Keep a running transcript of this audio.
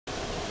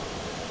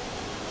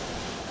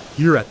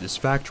Here at this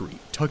factory,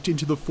 tucked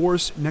into the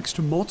forest next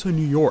to Malta,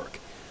 New York,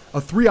 a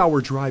 3-hour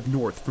drive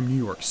north from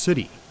New York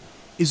City,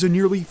 is a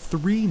nearly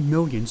 3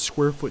 million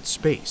square foot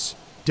space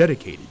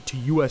dedicated to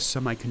U.S.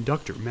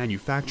 semiconductor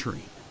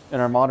manufacturing.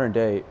 In our modern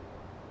day,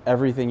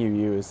 everything you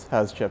use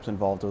has chips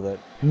involved with it.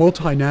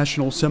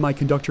 Multinational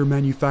semiconductor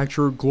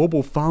manufacturer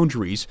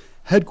GlobalFoundries,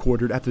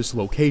 headquartered at this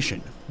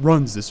location,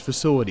 runs this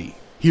facility.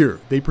 Here,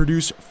 they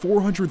produce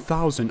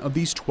 400,000 of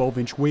these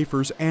 12-inch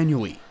wafers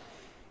annually.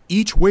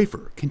 Each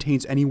wafer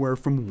contains anywhere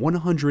from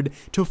 100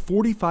 to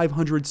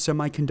 4,500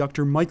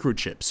 semiconductor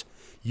microchips,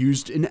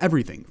 used in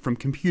everything from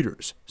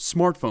computers,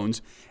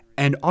 smartphones,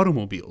 and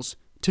automobiles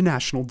to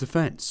national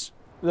defense.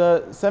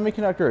 The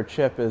semiconductor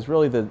chip is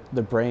really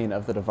the brain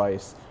of the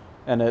device,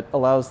 and it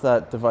allows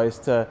that device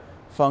to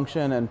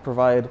function and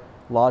provide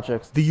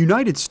logic. The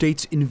United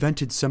States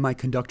invented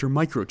semiconductor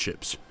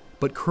microchips,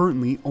 but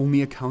currently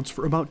only accounts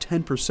for about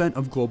 10%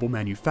 of global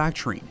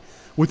manufacturing,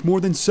 with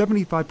more than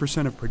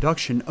 75% of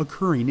production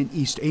occurring in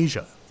East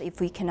Asia.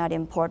 If we cannot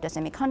import the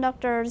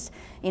semiconductors,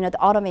 the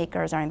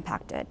automakers are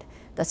impacted.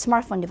 The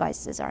smartphone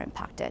devices are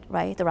impacted,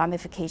 right? The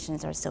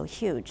ramifications are so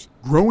huge.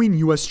 Growing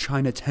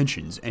U.S.-China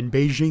tensions and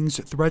Beijing's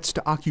threats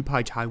to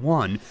occupy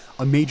Taiwan,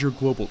 a major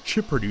global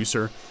chip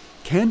producer,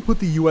 can put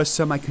the U.S.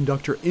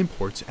 semiconductor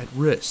imports at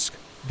risk.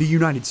 The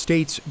United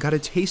States got a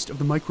taste of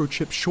the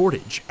microchip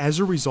shortage as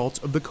a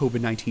result of the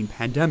COVID-19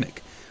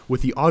 pandemic,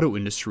 with the auto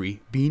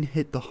industry being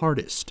hit the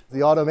hardest. The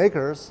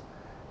automakers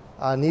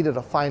needed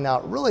to find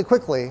out really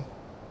quickly,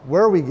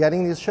 where are we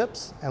getting these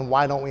chips and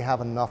why don't we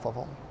have enough of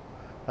them?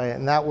 Right?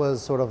 And that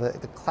was sort of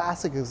the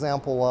classic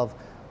example of,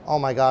 oh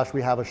my gosh,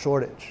 we have a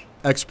shortage.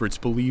 Experts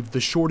believe the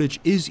shortage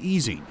is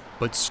easing,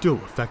 but still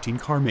affecting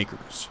car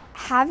makers.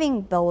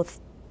 Having both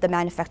the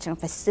manufacturing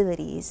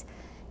facilities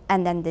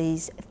and then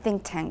these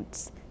think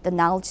tanks, the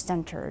knowledge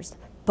centers,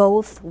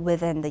 both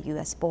within the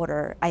U.S.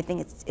 border, I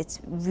think it's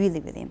really,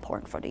 really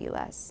important for the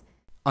U.S.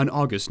 On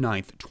August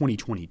 9,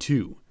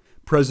 2022,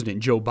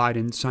 President Joe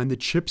Biden signed the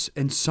CHIPS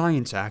and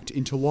Science Act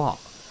into law,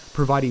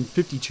 providing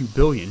 $52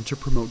 billion to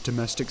promote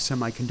domestic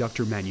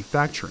semiconductor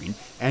manufacturing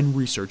and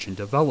research and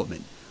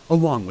development,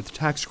 along with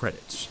tax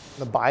credits.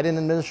 The Biden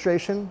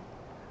administration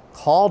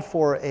called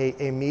for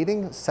a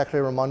meeting.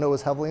 Secretary Raimondo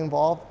was heavily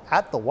involved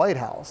at the White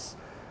House,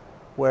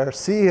 where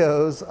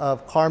CEOs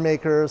of car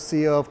makers,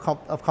 CEO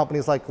of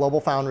companies like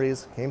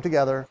GlobalFoundries came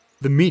together.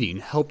 The meeting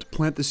helped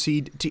plant the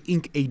seed to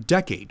ink a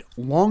decade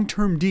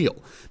long-term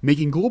deal,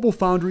 making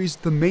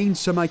GlobalFoundries the main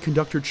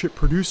semiconductor chip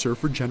producer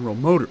for General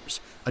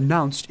Motors,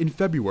 announced in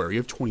February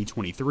of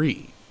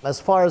 2023. As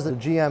far as the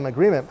GM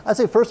agreement, I'd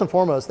say first and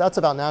foremost, that's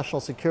about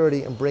national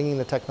security and bringing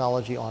the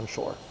technology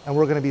onshore. And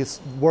we're going to be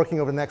working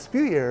over the next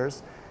few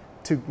years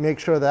to make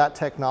sure that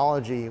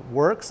technology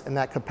works and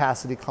that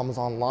capacity comes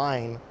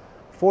online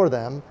for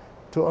them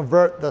to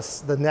avert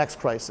the next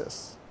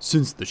crisis.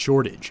 Since the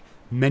shortage,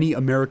 many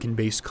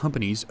American-based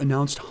companies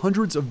announced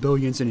hundreds of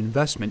billions in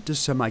investment to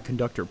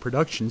semiconductor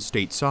production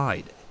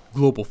stateside.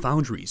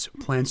 GlobalFoundries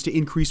plans to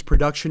increase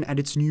production at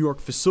its New York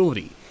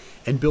facility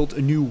and built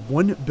a new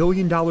 $1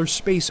 billion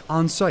space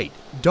on site,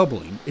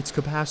 doubling its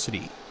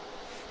capacity.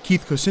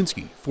 Keith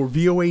Kosinski for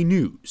VOA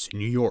News,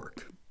 New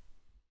York.